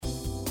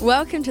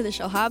Welcome to the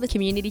Shellharbour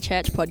Community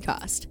Church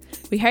podcast.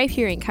 We hope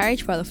you're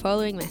encouraged by the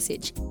following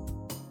message.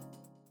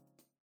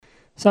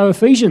 So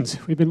Ephesians,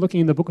 we've been looking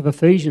in the book of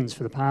Ephesians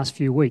for the past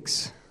few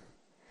weeks.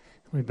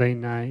 We've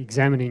been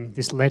examining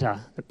this letter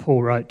that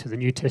Paul wrote to the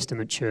New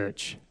Testament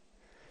church.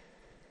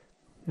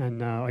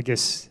 And I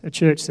guess a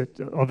church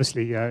that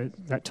obviously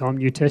that time,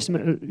 New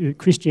Testament,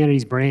 Christianity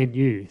is brand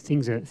new.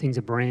 Things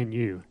are brand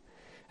new.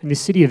 And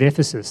this city of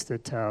Ephesus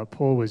that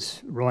Paul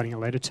was writing a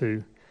letter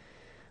to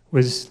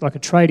was like a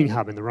trading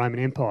hub in the Roman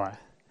Empire.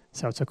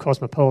 So it's a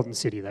cosmopolitan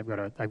city. They've got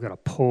a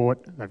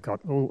port. They've got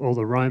all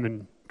the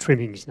Roman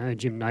trimmings,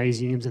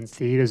 gymnasiums and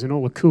theatres and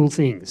all the cool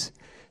things.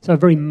 So a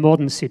very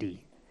modern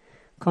city,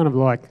 kind of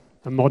like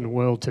a modern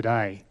world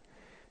today,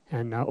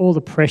 and all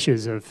the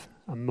pressures of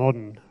a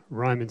modern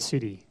Roman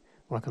city,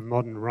 like a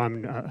modern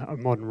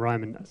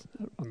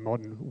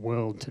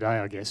world today,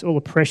 I guess. All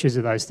the pressures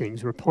of those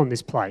things were upon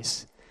this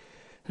place.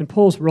 And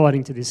Paul's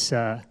writing to this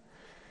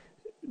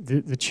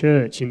the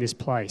church in this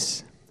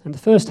place. And the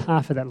first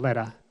half of that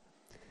letter,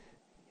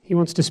 he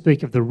wants to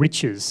speak of the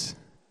riches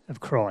of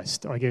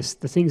Christ, I guess,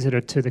 the things that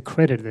are to the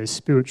credit of their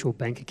spiritual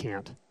bank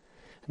account. And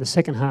the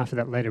second half of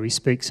that letter, he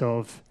speaks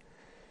of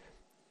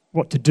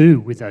what to do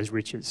with those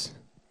riches.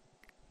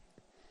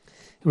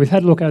 And we've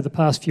had a look over the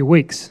past few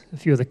weeks, a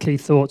few of the key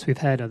thoughts we've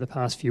had over the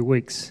past few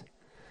weeks.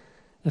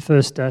 The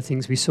first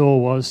things we saw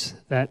was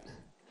that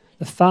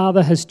the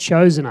Father has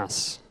chosen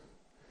us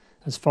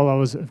as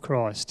followers of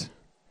Christ.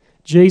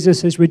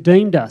 Jesus has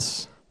redeemed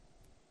us,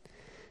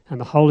 and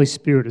the Holy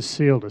Spirit has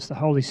sealed us. The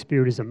Holy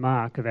Spirit is a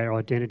mark of our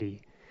identity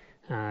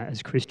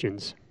as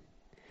Christians.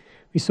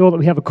 We saw that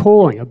we have a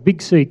calling, a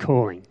big C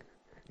calling,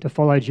 to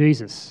follow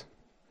Jesus,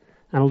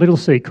 and a little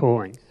c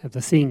calling of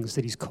the things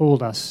that he's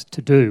called us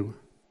to do.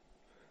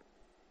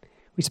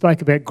 We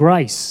spoke about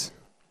grace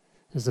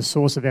as the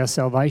source of our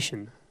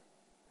salvation.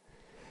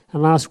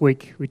 And last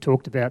week we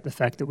talked about the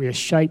fact that we are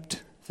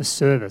shaped for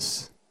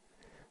service.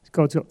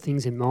 God's got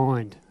things in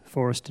mind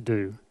for us to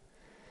do,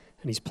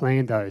 and he's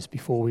planned those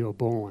before we were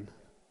born.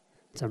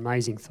 It's an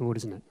amazing thought,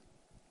 isn't it?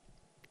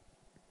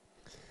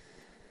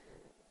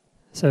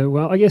 So,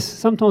 I guess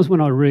sometimes when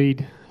I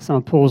read some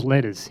of Paul's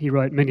letters, he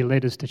wrote many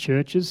letters to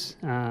churches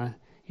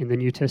in the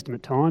New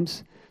Testament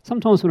times.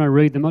 Sometimes when I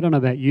read them, I don't know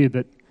about you,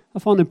 but I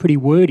find them pretty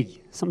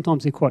wordy.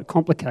 Sometimes they're quite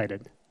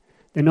complicated.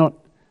 They're not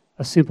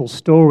a simple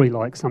story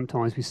like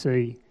sometimes we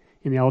see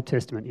in the Old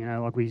Testament,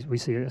 like we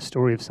see a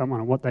story of someone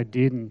and what they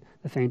did and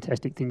the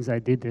fantastic things they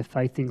did, their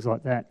faith, things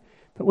like that.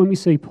 But when we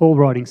see Paul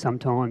writing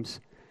sometimes,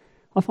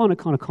 I find it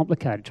kind of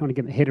complicated, trying to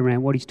get my head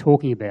around what he's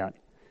talking about.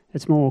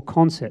 It's more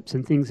concepts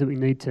and things that we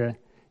need to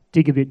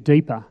dig a bit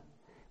deeper.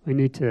 We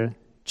need to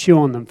chew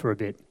on them for a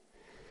bit.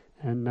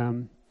 And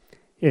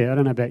I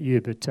don't know about you,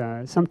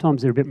 but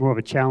sometimes they're a bit more of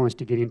a challenge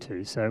to get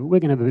into. So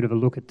we're going to have a bit of a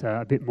look at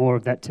a bit more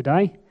of that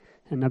today.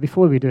 And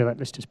before we do that,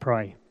 let's just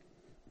pray.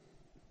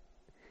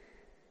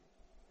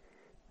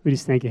 We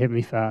just thank you,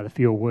 Heavenly Father,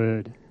 for your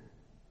word.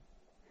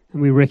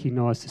 And we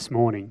recognise this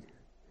morning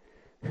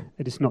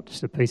that it's not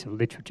just a piece of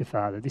literature,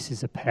 Father. This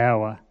is a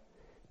power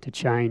to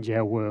change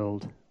our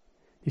world.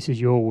 This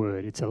is your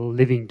word. It's a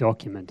living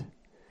document.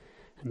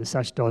 And there's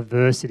such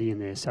diversity in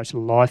there, such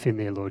life in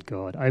there, Lord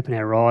God. Open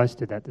our eyes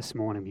to that this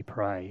morning, we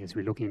pray, as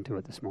we look into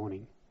it this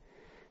morning.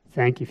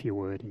 Thank you for your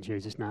word. In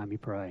Jesus' name we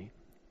pray.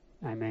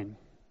 Amen.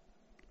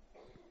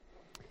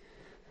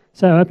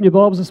 So open your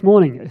Bibles this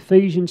morning,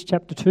 Ephesians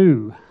chapter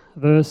 2.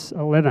 Verse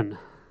 11.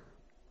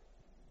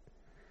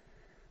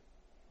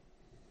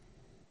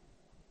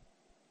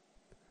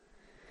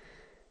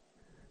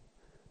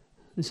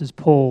 This is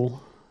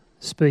Paul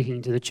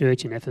speaking to the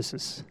church in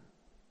Ephesus.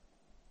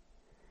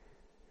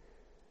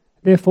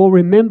 Therefore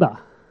remember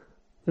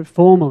that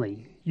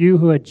formerly you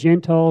who are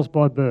Gentiles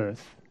by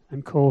birth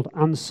and called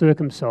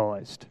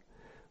uncircumcised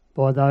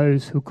by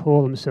those who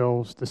call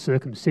themselves the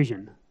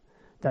circumcision,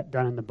 that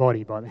done in the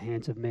body by the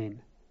hands of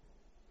men.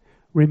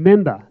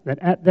 Remember that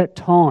at that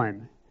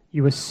time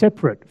you were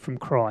separate from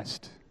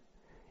Christ,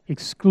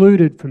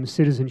 excluded from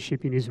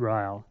citizenship in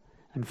Israel,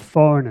 and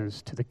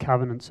foreigners to the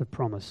covenants of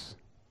promise,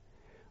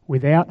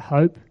 without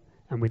hope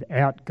and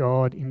without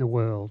God in the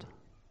world.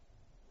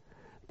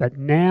 But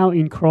now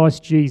in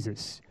Christ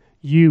Jesus,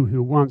 you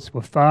who once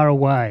were far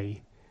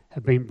away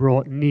have been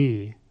brought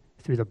near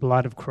through the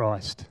blood of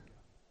Christ.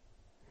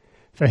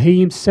 For he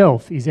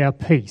himself is our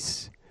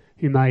peace,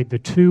 who made the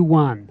two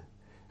one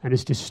and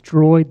has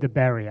destroyed the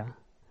barrier,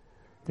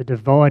 the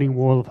dividing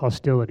wall of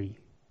hostility,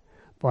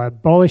 by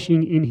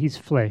abolishing in his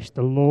flesh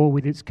the law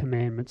with its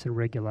commandments and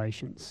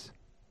regulations.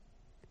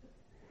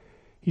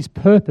 His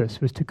purpose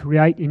was to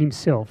create in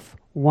himself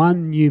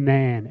one new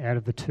man out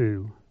of the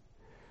two,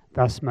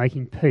 thus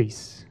making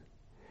peace,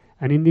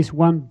 and in this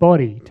one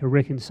body to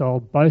reconcile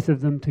both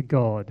of them to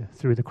God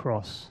through the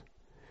cross,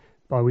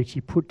 by which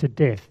he put to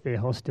death their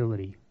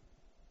hostility.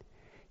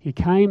 He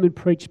came and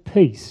preached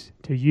peace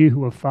to you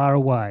who are far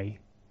away,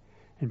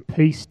 and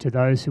peace to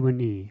those who are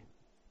near.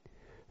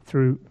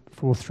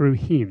 For through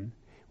him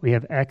we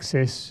have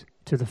access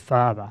to the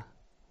Father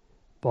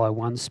by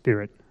one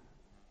Spirit.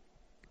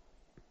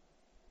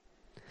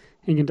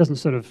 And it doesn't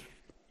sort of,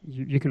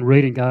 you can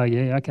read and go,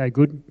 yeah, okay,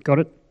 good, got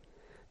it.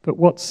 But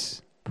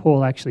what's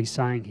Paul actually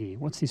saying here?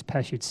 What's this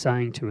passage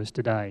saying to us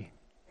today?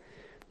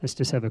 Let's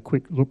just have a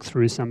quick look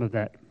through some of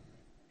that.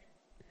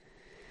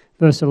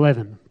 Verse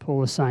 11,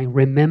 Paul is saying,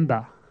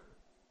 remember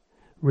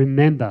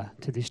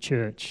to this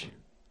church.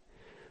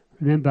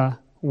 Remember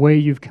where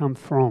you've come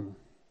from.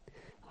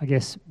 I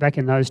guess back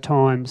in those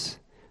times,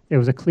 there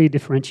was a clear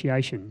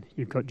differentiation.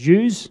 You've got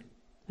Jews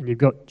and you've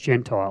got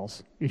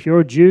Gentiles. If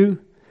you're a Jew,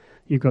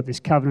 you've got this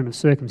covenant of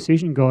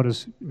circumcision.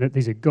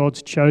 These are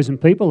God's chosen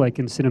people. They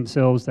consider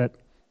themselves that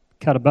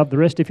cut above the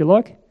rest, if you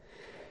like.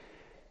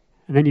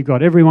 And then you've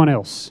got everyone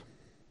else.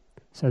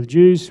 So the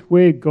Jews,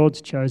 we're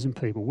God's chosen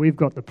people. We've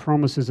got the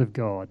promises of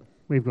God.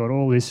 We've got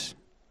all this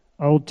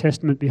Old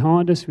Testament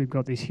behind us. We've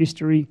got this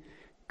history,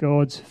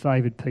 God's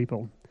favoured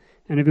people.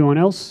 And everyone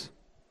else,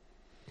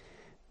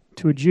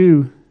 to a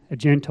Jew, a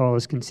Gentile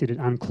is considered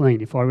unclean.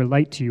 If I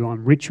relate to you,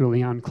 I'm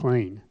ritually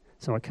unclean,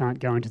 so I can't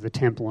go into the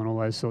temple and all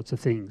those sorts of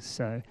things.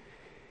 So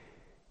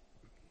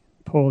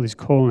Paul is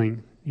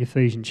calling the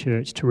Ephesian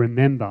church to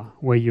remember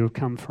where you have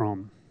come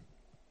from.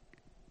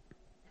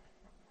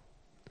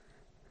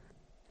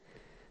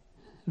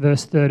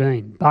 Verse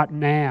 13, but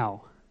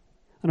now.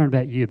 I don't know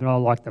about you, but I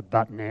like the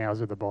but nows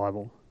of the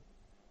Bible.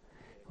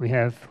 We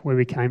have where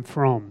we came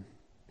from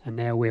and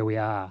now where we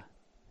are.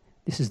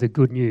 This is the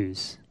good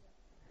news.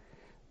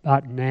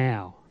 But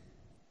now,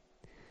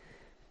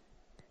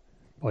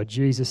 by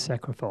Jesus'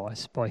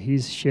 sacrifice, by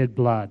his shed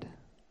blood,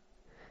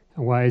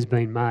 a way has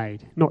been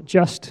made, not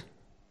just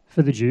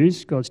for the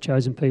Jews, God's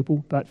chosen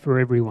people, but for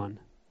everyone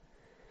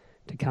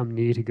to come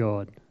near to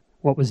God.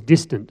 What was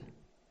distant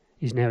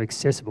is now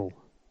accessible.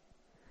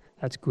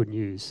 That's good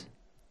news.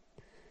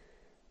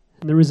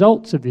 And the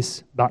results of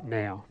this but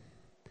now,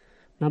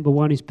 number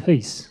one is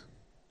peace.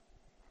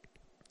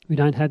 We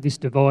don't have this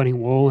dividing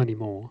wall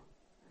anymore.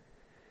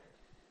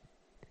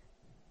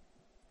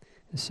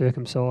 The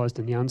circumcised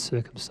and the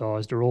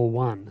uncircumcised are all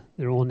one.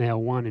 They're all now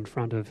one in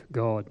front of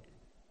God.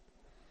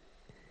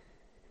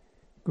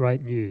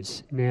 Great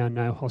news. Now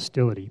no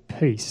hostility.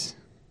 Peace.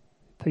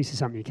 Peace is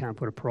something you can't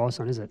put a price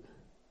on, is it?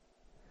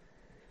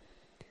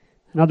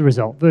 Another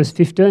result. Verse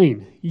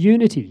 15.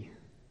 Unity.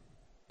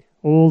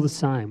 All the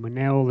same. We're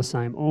now all the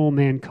same. All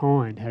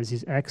mankind has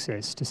his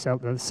access to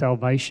the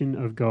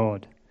salvation of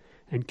God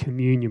and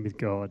communion with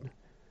God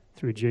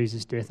through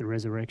Jesus' death and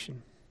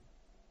resurrection.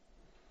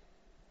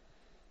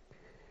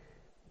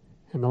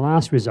 And the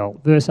last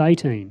result, verse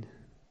 18,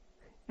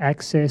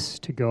 access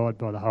to God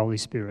by the Holy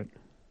Spirit.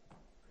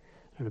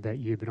 I don't know about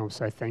you, but I'm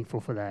so thankful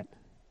for that.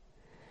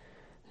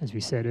 As we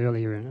said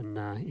earlier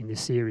in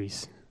this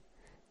series,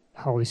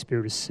 the Holy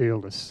Spirit has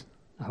sealed us.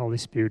 The Holy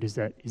Spirit is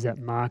that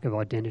mark of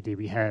identity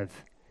we have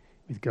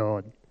with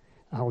God.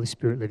 The Holy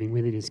Spirit living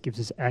within us gives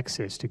us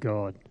access to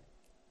God.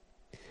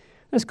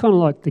 That's kind of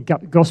like the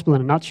gospel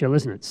in a nutshell,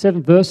 isn't it?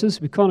 7 verses,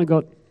 we've kind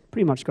of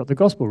pretty much got the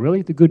gospel,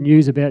 really, the good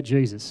news about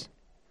Jesus.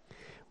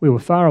 We were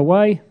far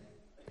away.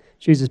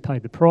 Jesus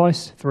paid the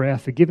price for our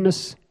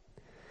forgiveness.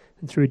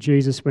 And through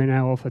Jesus, we're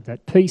now offered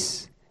that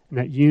peace and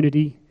that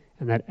unity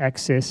and that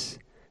access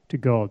to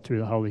God through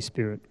the Holy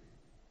Spirit.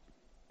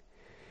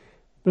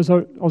 As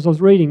I was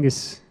reading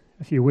this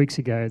a few weeks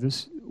ago,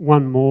 there's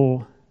one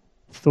more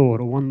thought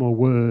or one more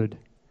word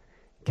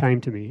came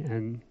to me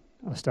and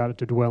I started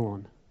to dwell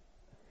on.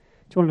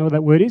 Do you want to know what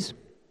that word is?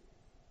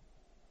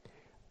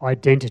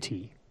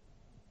 Identity.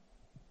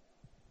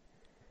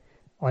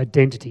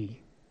 Identity.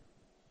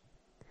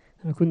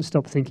 And I couldn't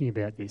stop thinking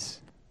about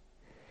this.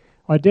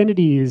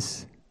 Identity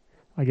is,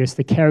 I guess,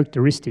 the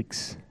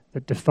characteristics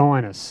that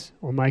define us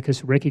or make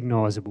us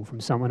recognisable from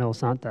someone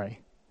else, aren't they?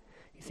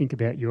 You think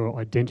about your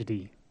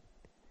identity.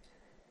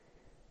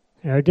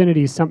 Our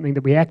identity is something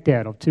that we act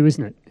out of too,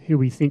 isn't it? Who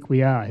we think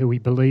we are, who we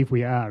believe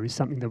we are, is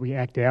something that we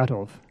act out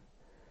of.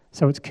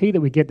 So it's key that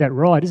we get that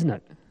right, isn't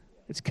it?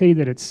 It's key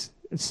that it's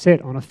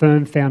set on a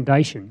firm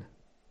foundation.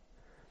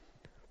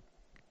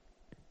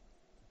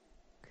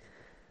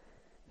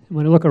 And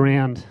when I look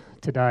around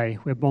today,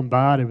 we're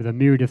bombarded with a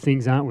myriad of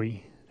things, aren't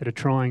we, that are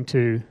trying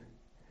to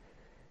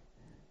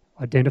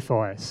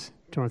identify us,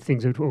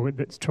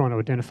 that's trying to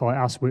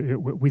identify us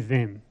with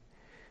them.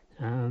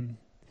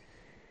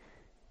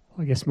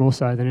 I guess more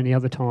so than any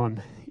other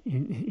time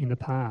in the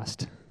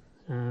past.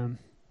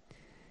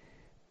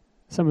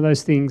 Some of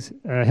those things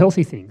are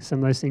healthy things. Some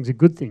of those things are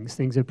good things.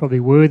 Things that are probably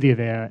worthy of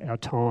our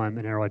time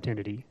and our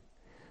identity.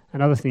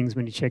 And other things,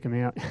 when you check them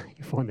out,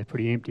 you find they're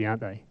pretty empty,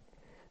 aren't they?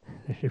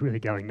 They're really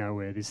going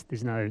nowhere.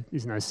 There's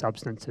no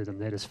substance to them.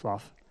 They're just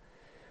fluff.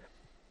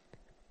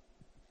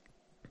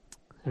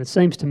 And it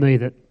seems to me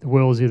that the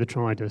world is either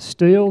trying to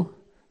steal,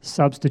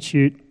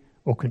 substitute,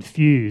 or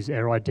confuse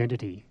our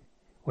identity,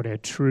 what our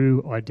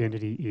true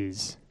identity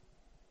is.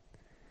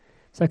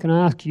 So can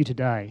I ask you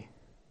today,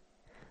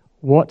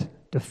 what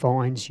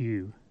defines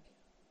you?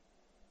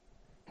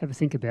 Have a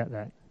think about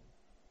that.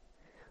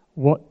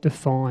 What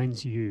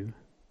defines you?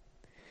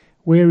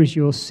 Where is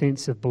your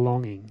sense of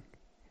belonging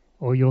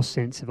or your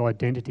sense of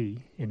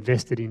identity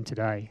invested in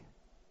today?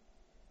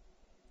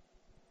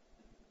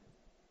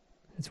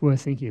 It's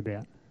worth thinking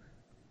about.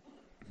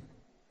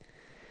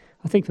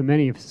 I think for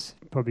many of us,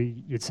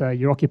 probably you'd say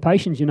your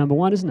occupation's your number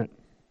one, isn't it?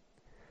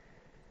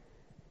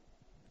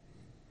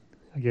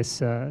 I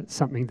guess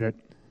something that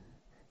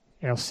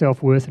our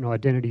self-worth and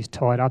identity is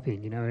tied up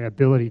in, our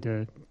ability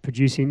to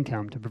produce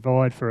income, to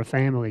provide for a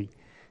family,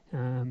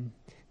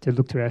 to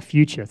look to our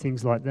future,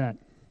 things like that.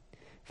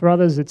 For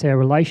others, it's our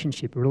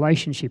relationship. A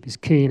relationship is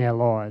key in our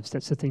lives.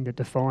 That's the thing that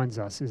defines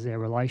us, is our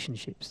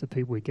relationships, the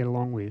people we get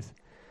along with.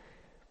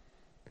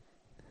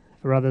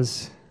 For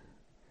others,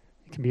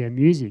 it can be our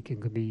music, it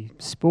can be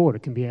sport,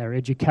 it can be our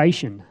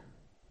education,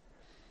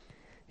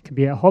 it can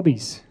be our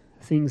hobbies,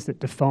 things that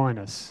define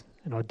us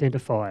and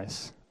identify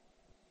us.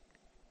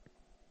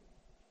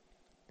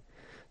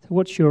 So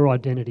what's your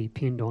identity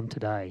pinned on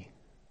today?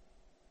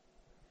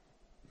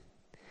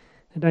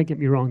 And don't get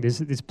me wrong,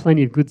 there's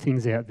plenty of good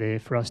things out there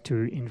for us to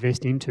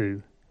invest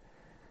into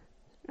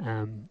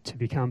to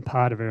become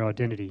part of our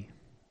identity.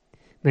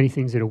 Many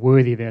things that are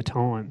worthy of our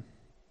time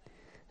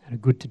and are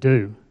good to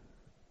do.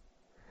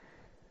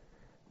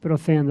 But I've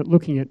found that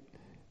looking at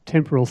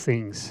temporal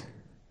things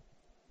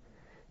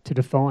to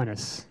define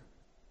us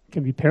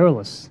can be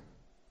perilous.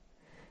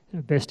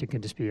 At best, it can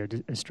just be a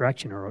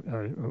distraction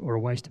or a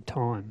waste of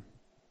time.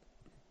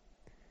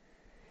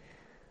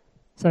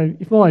 So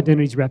if my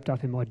identity is wrapped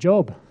up in my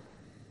job,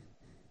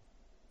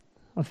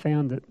 I've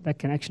found that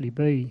can actually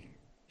be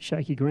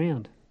shaky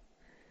ground.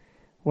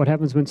 What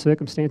happens when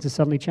circumstances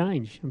suddenly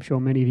change? I'm sure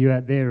many of you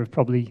out there have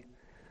probably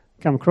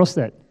come across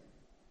that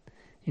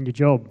in your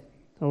job.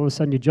 All of a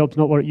sudden your job's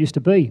not what it used to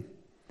be.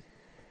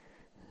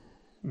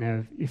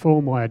 Now, if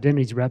all my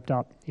identity's wrapped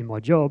up in my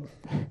job,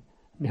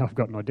 now I've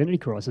got an identity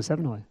crisis,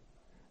 haven't I?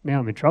 Now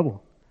I'm in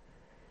trouble.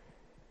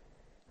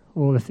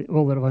 All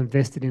that I've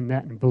invested in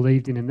that and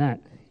believed in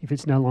that, if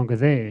it's no longer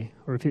there,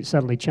 or if it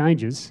suddenly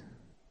changes,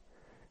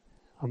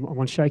 I'm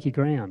on shaky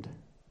ground.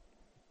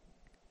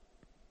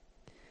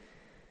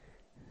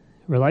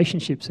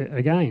 Relationships,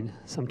 again,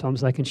 sometimes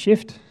they can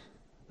shift,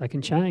 they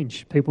can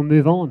change. People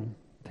move on,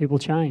 people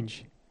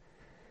change.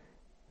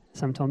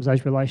 Sometimes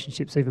those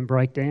relationships even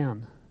break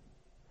down,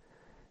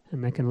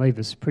 and they can leave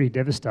us pretty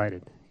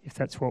devastated if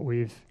that's what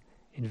we've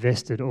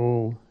invested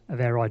all of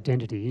our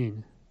identity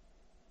in,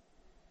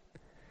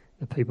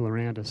 the people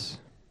around us.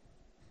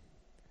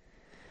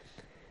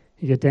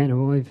 You get down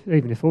to,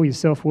 even if all your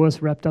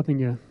self-worth's wrapped up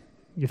in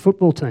your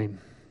football team,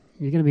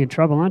 you're going to be in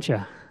trouble, aren't you?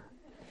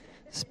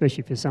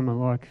 Especially if you're someone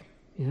like,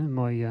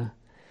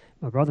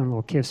 my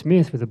brother-in-law, Kev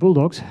Smith, with the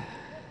Bulldogs.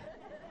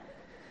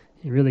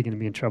 You're really going to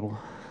be in trouble.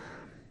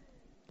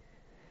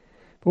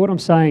 But what I'm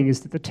saying is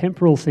that the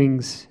temporal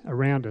things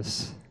around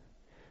us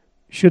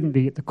shouldn't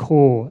be at the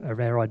core of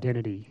our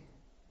identity.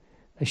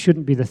 They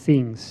shouldn't be the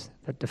things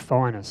that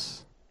define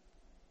us.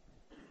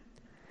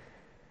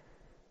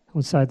 I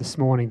would say this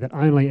morning that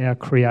only our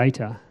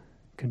Creator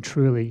can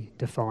truly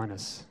define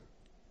us.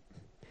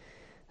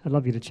 I'd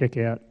love you to check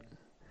out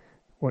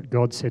what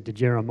God said to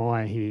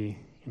Jeremiah here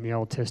in the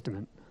Old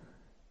Testament.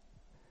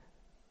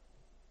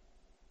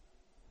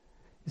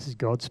 This is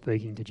God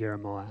speaking to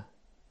Jeremiah.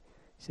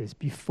 He says,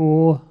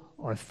 "Before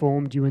I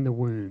formed you in the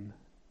womb,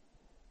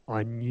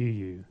 I knew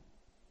you.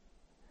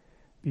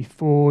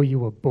 Before you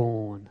were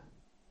born,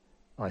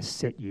 I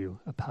set you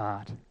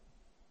apart."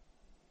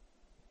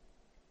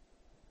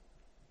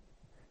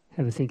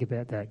 Have a think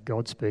about that,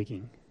 God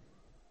speaking.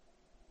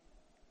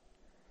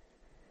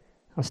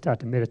 I start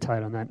to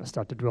meditate on that, I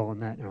start to dwell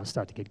on that, and I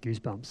start to get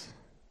goosebumps.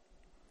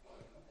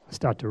 I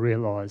start to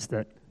realise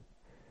that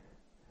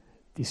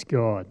this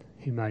God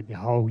who made the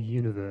whole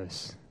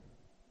universe,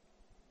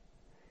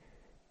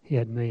 He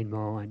had me in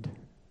mind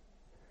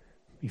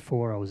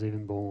before I was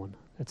even born.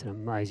 That's an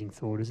amazing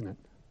thought, isn't it?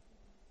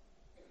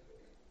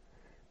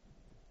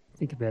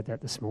 Think about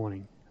that this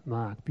morning.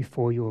 Mark,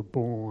 before you were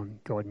born,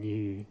 God knew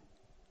you.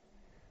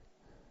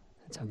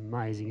 That's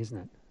amazing, isn't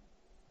it?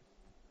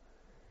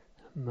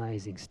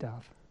 Amazing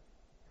stuff.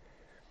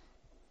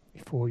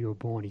 Before you were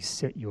born, He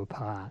set you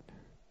apart.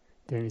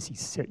 Dennis, He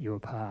set you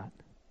apart.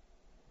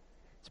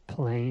 It's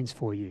plans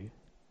for you.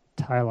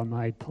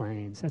 Tailor-made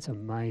plans. That's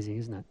amazing,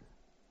 isn't it?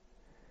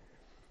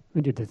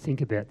 We need to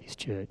think about this,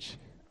 church.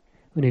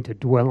 We need to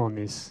dwell on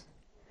this.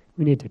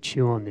 We need to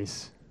chew on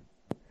this.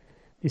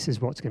 This is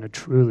what's going to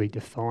truly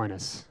define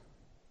us.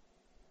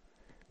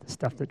 The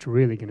stuff that's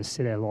really going to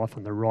set our life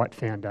on the right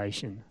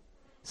foundation.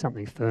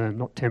 Something firm,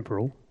 not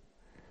temporal.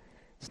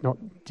 It's not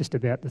just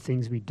about the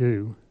things we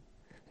do.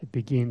 It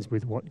begins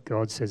with what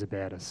God says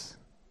about us.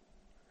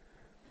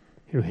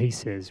 Who He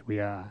says we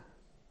are.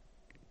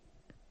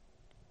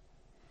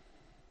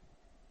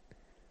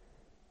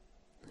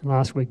 And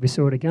last week we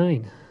saw it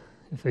again.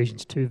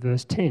 Ephesians 2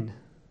 verse 10.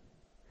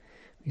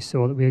 We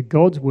saw that we are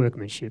God's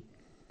workmanship,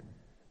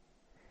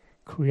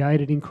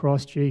 created in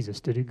Christ Jesus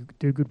to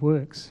do good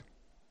works.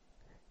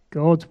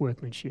 God's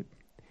workmanship.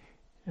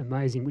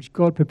 Amazing, which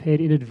God prepared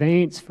in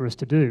advance for us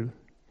to do.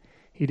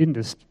 He didn't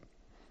just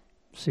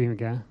see and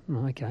go,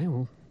 "Oh, okay,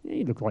 well, yeah,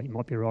 you look like you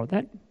might be right at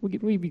that. We'll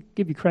give you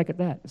a crack at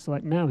that." It's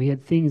like, no, He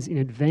had things in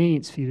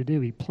advance for you to do.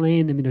 He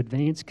planned them in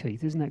advance,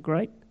 Keith. Isn't that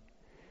great?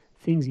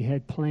 things he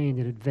had planned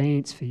in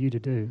advance for you to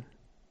do.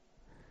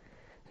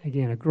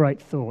 Again, a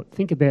great thought.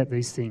 Think about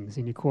these things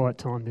in your quiet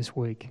time this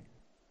week.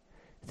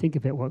 Think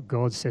about what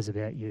God says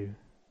about you.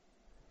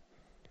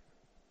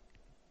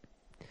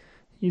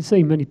 You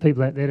see many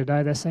people out there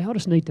today, they say, I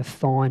just need to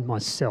find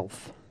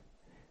myself.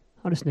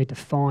 I just need to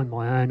find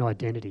my own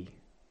identity.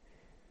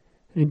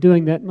 And in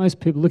doing that, most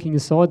people are looking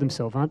inside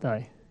themselves, aren't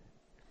they?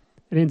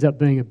 It ends up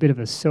being a bit of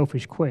a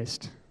selfish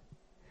quest.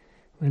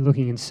 We're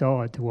looking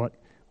inside to what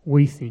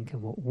we think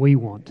and what we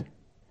want.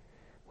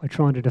 We're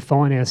trying to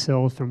define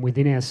ourselves from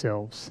within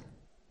ourselves.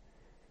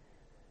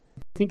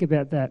 Think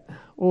about that.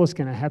 All that's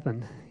going to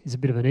happen is a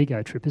bit of an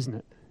ego trip, isn't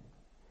it?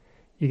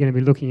 You're going to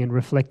be looking and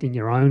reflecting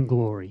your own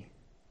glory,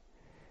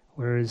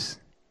 whereas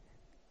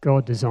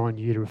God designed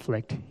you to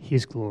reflect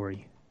His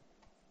glory.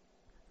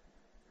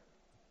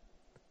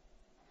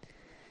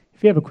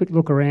 If you have a quick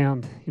look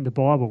around in the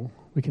Bible,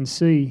 we can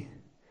see,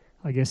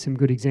 I guess, some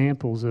good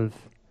examples of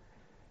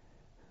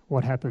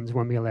what happens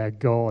when we allow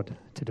God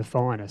to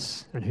define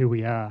us and who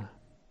we are.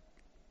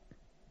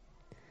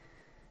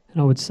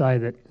 And I would say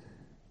that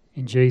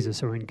in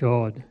Jesus or in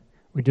God,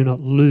 we do not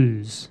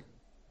lose,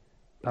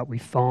 but we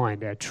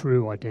find our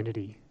true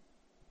identity.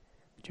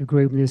 Would you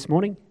agree with me this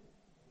morning?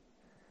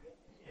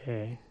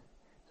 Yeah,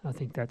 I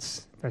think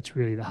that's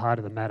really the heart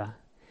of the matter.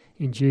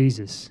 In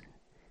Jesus,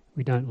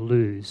 we don't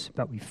lose,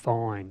 but we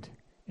find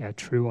our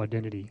true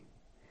identity.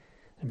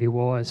 And be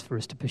wise for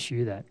us to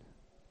pursue that.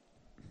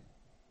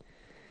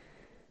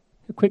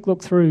 A quick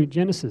look through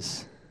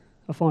Genesis.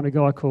 I find a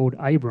guy called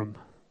Abram.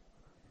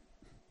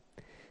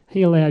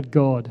 He allowed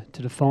God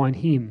to define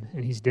him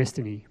and his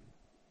destiny.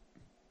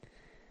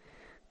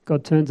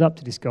 God turns up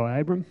to this guy,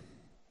 Abram.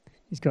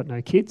 He's got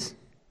no kids.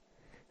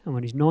 And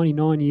when he's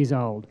 99 years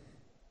old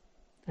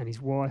and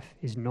his wife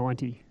is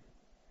 90,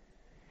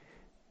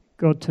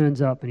 God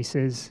turns up and he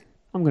says,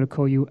 I'm going to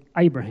call you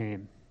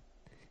Abraham.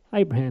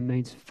 Abraham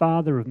means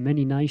father of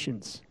many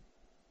nations.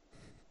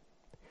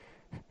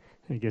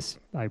 I guess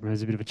Abraham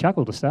has a bit of a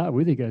chuckle to start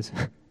with. He goes,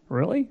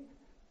 really?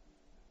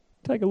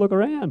 Take a look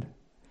around.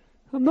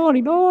 I'm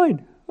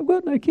 99. I've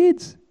got no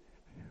kids.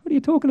 What are you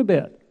talking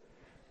about?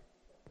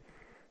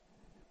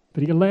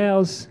 But he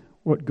allows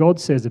what God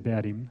says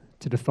about him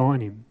to define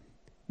him,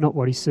 not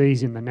what he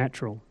sees in the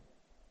natural.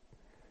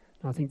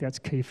 And I think that's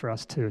key for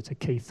us too. It's a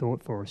key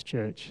thought for us,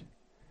 church,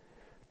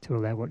 to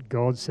allow what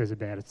God says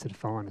about us to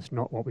define us,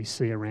 not what we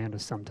see around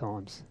us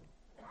sometimes.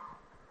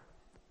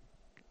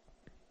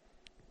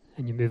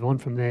 And you move on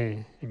from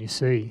there and you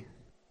see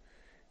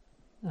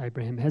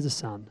Abraham has a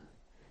son.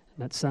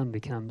 And that son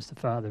becomes the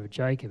father of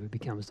Jacob, who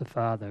becomes the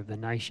father of the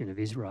nation of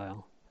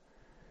Israel.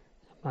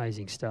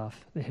 Amazing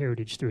stuff, the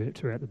heritage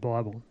throughout the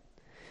Bible.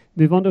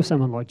 Move on to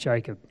someone like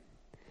Jacob.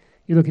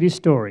 You look at his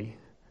story,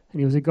 and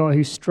he was a guy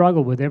who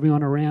struggled with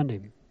everyone around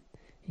him.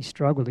 He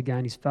struggled to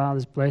gain his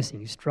father's blessing.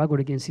 He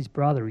struggled against his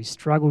brother. He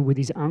struggled with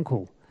his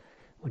uncle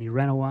when he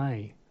ran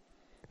away.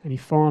 And he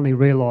finally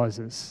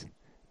realises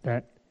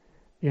that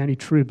the only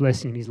true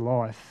blessing in his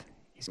life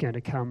is going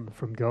to come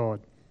from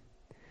God.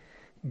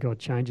 God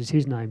changes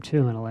his name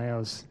too and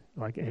allows,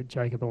 like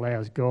Jacob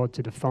allows God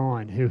to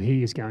define who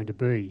he is going to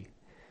be.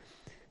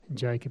 And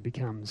Jacob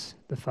becomes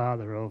the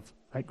father of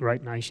that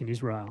great nation,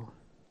 Israel.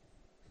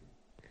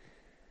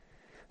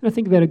 And I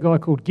think about a guy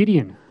called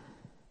Gideon.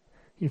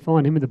 You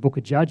find him in the book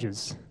of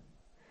Judges.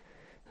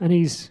 And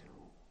he's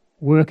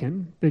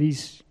working, but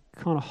he's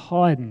kind of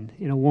hiding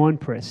in a wine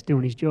press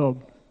doing his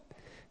job.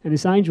 And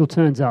this angel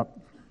turns up.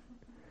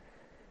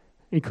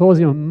 He calls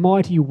him a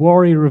mighty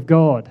warrior of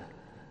God.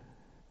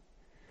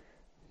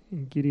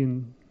 And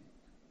Gideon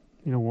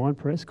in a wine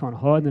press, kind of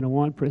hiding in a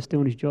wine press,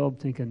 doing his job,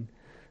 thinking,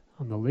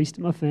 I'm the least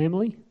of my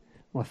family.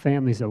 My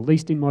family's the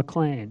least in my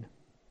clan.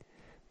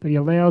 But he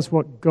allows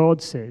what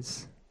God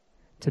says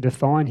to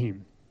define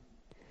him.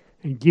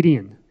 And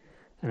Gideon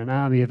and an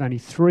army of only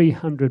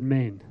 300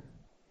 men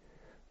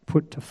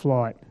put to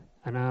flight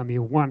an army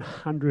of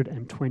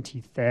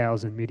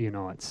 120,000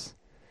 Midianites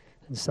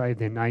and saved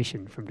their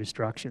nation from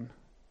destruction.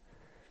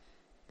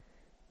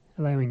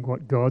 Allowing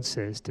what God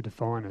says to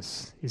define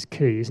us is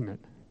key, isn't it?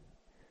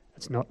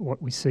 It's not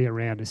what we see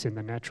around us in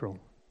the natural.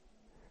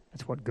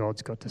 It's what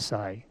God's got to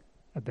say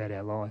about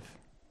our life.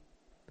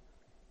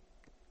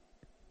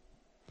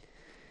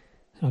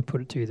 And I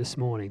put it to you this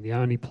morning, the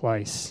only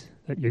place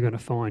that you're going to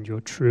find your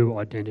true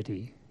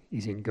identity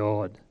is in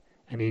God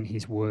and in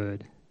His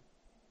Word.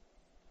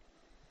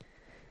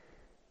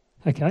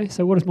 Okay,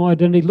 so what does my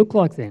identity look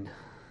like then?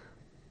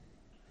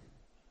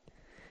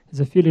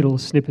 There's a few little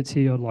snippets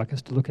here I'd like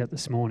us to look at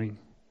this morning.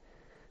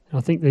 And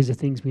I think these are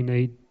things we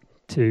need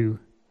to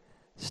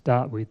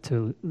start with,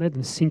 to let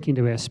them sink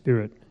into our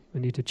spirit.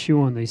 We need to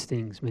chew on these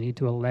things. We need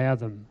to allow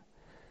them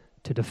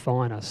to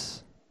define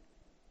us.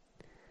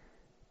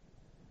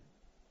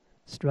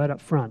 Straight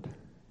up front,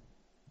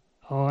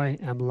 I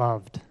am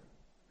loved.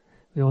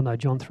 We all know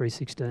John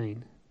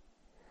 3:16.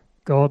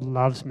 God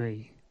loves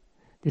me.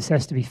 This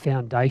has to be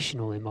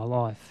foundational in my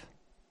life.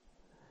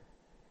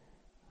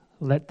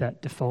 Let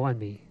that define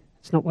me.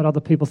 It's not what other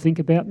people think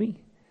about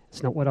me.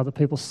 It's not what other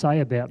people say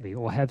about me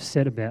or have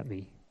said about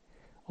me.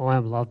 I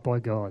am loved by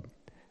God.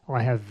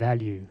 I have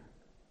value.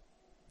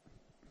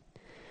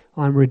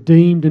 I'm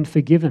redeemed and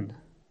forgiven.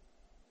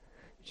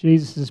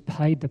 Jesus has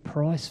paid the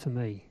price for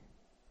me.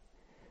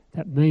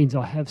 That means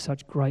I have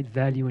such great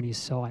value in his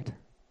sight.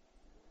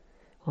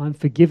 I'm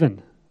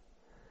forgiven.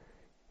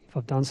 If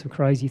I've done some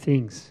crazy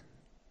things,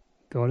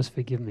 God has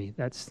forgiven me.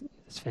 That's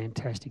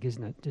fantastic,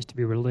 isn't it? Just to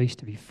be released,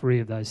 to be free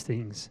of those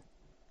things.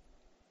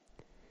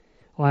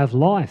 I have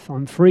life.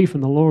 I'm free from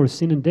the law of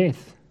sin and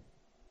death.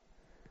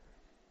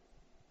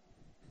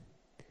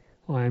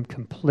 I am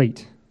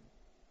complete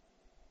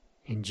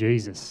in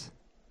Jesus.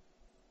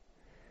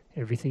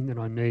 Everything that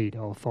I need,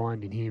 I'll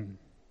find in him.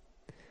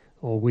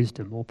 All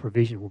wisdom, all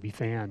provision will be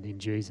found in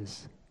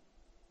Jesus.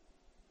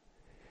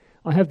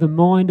 I have the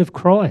mind of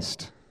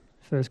Christ.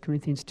 1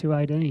 Corinthians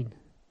 2:18.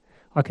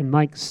 I can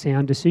make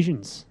sound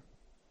decisions.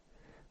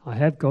 I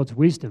have God's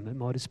wisdom at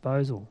my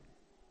disposal.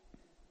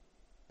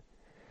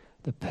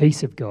 The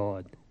peace of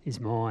God is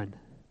mine.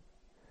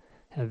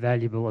 How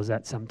valuable is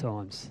that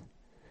sometimes?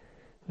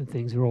 When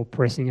things are all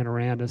pressing in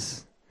around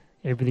us,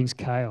 everything's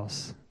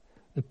chaos.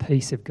 The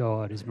peace of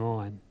God is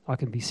mine. I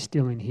can be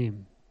still in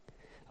him.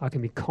 I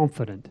can be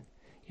confident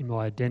in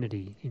my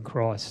identity in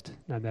Christ,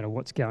 no matter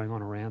what's going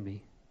on around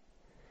me.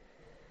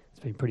 It's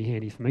been pretty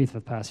handy for me for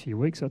the past few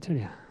weeks, I'll tell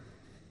you.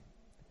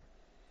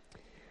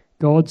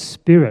 God's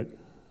Spirit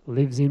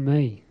lives in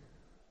me.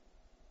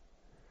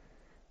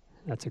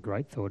 That's a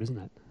great thought, isn't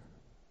it?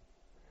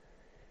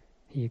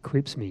 He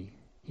equips me.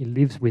 He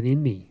lives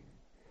within me.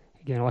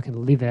 Again, I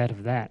can live out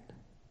of that.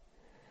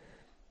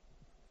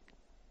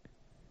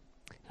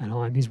 And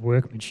I'm his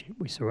workmanship.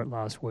 We saw it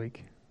last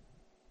week.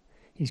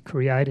 He's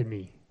created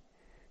me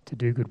to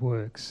do good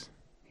works.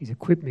 He's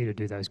equipped me to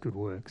do those good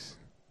works.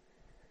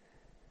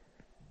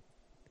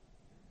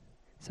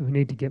 So we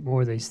need to get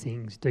more of these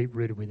things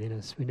deep-rooted within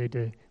us. We need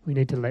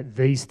to let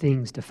these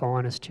things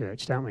define us,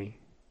 church, don't we?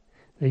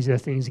 These are the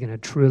things that are going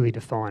to truly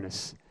define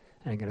us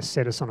and are going to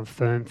set us on a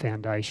firm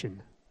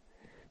foundation.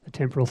 The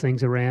temporal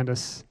things around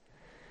us,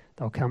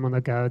 they'll come and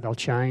they'll go, they'll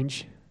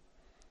change,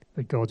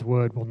 but God's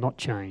word will not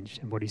change,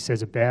 and what he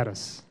says about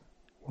us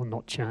will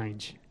not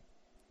change.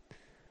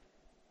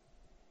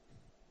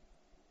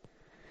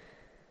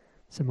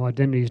 So my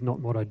identity is not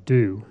what I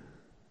do,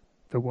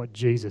 but what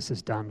Jesus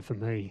has done for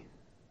me.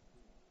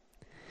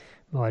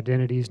 My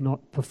identity is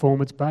not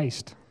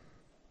performance-based.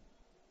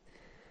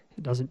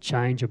 It doesn't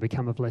change or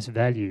become of less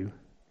value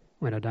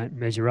when I don't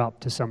measure up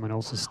to someone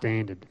else's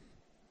standard.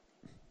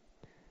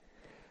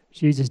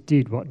 Jesus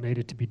did what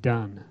needed to be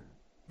done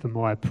for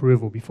my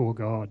approval before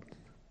God.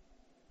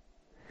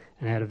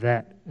 And out of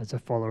that, as a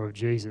follower of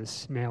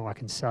Jesus, now I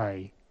can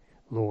say,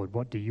 Lord,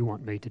 what do you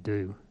want me to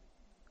do?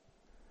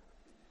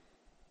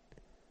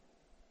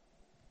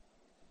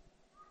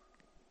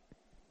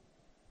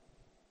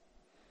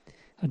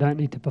 I don't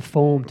need to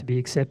perform to be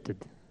accepted,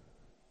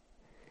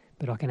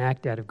 but I can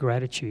act out of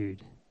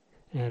gratitude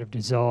and out of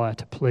desire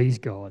to please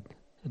God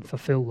and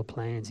fulfill the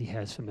plans he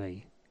has for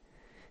me.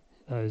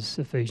 Those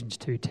Ephesians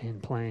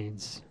 2:10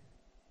 plans.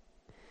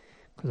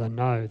 Because I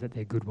know that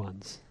they're good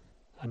ones.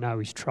 I know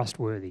he's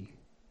trustworthy.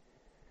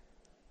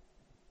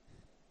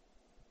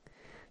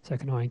 So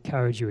can I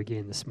encourage you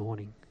again this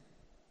morning?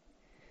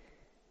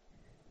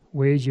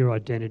 Where's your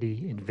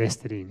identity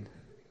invested in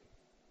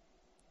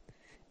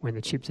when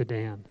the chips are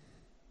down?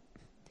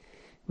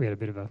 We had a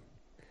bit of a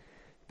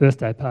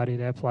birthday party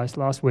at our place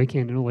last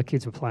weekend and all the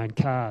kids were playing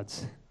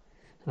cards. And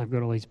they've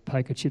got all these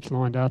poker chips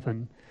lined up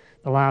and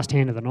the last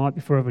hand of the night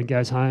before everyone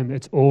goes home,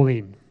 it's all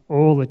in.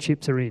 All the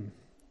chips are in.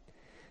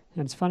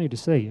 And it's funny to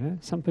see, you know,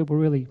 some people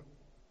really,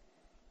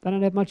 they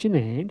don't have much in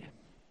their hand,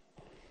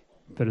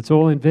 but it's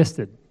all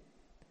invested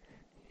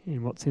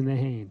in what's in their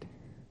hand.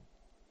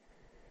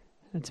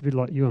 It's a bit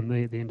like you and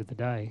me at the end of the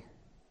day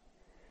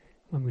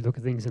when we look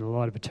at things in the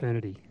light of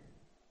eternity.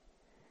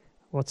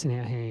 What's in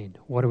our hand?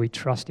 What are we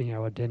trusting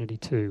our identity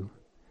to?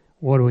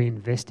 What are we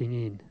investing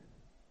in?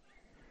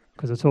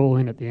 Because it's all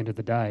in at the end of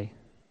the day.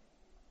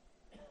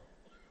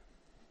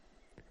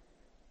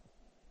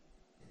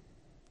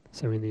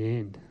 So in the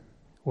end,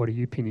 what are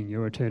you pinning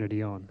your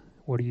eternity on?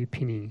 What are you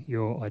pinning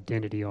your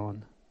identity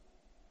on?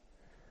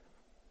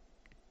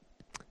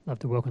 I'd love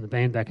to welcome the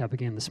band back up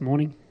again this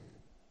morning.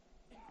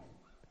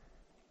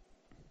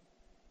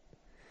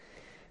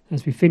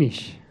 As we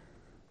finish,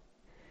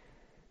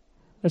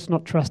 let's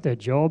not trust our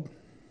job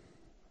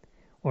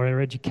or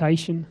our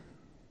education,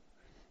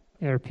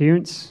 our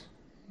appearance,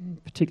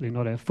 particularly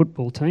not our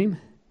football team.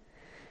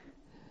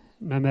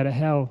 No matter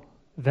how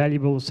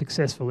valuable or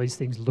successful these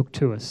things look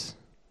to us,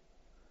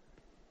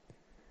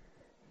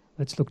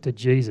 let's look to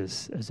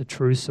Jesus as the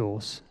true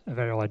source of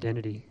our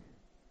identity.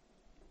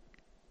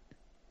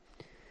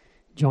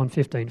 John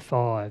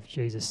 15:5,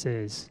 Jesus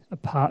says,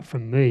 apart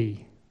from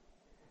me,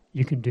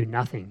 you can do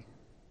nothing.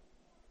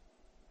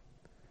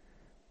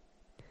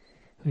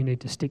 We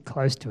need to stick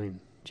close to him,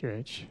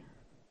 church.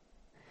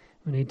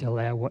 We need to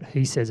allow what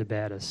he says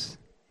about us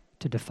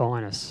to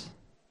define us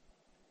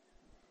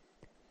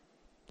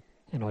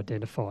and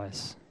identify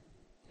us.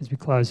 As we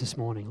close this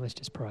morning, let's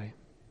just pray.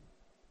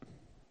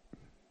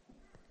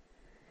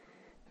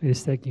 We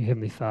just thank you,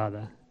 Heavenly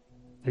Father,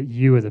 that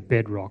you are the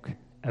bedrock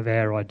of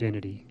our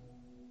identity.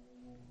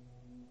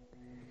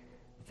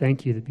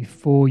 Thank you that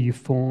before you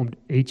formed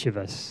each of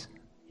us,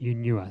 you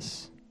knew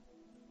us.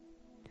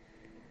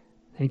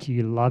 Thank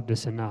you loved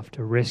us enough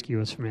to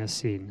rescue us from our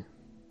sin.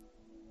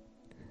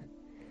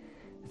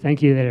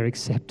 Thank you that our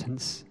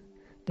acceptance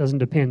doesn't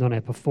depend on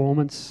our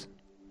performance,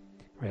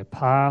 or our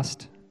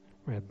past,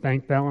 or our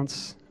bank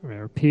balance, or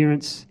our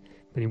appearance,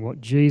 but in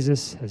what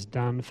Jesus has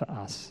done for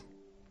us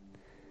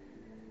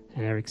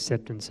and our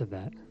acceptance of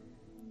that.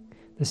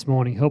 This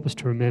morning, help us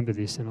to remember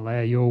this and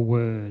allow your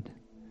word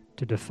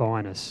to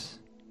define us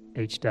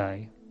each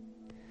day.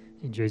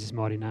 In Jesus'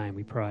 mighty name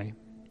we pray.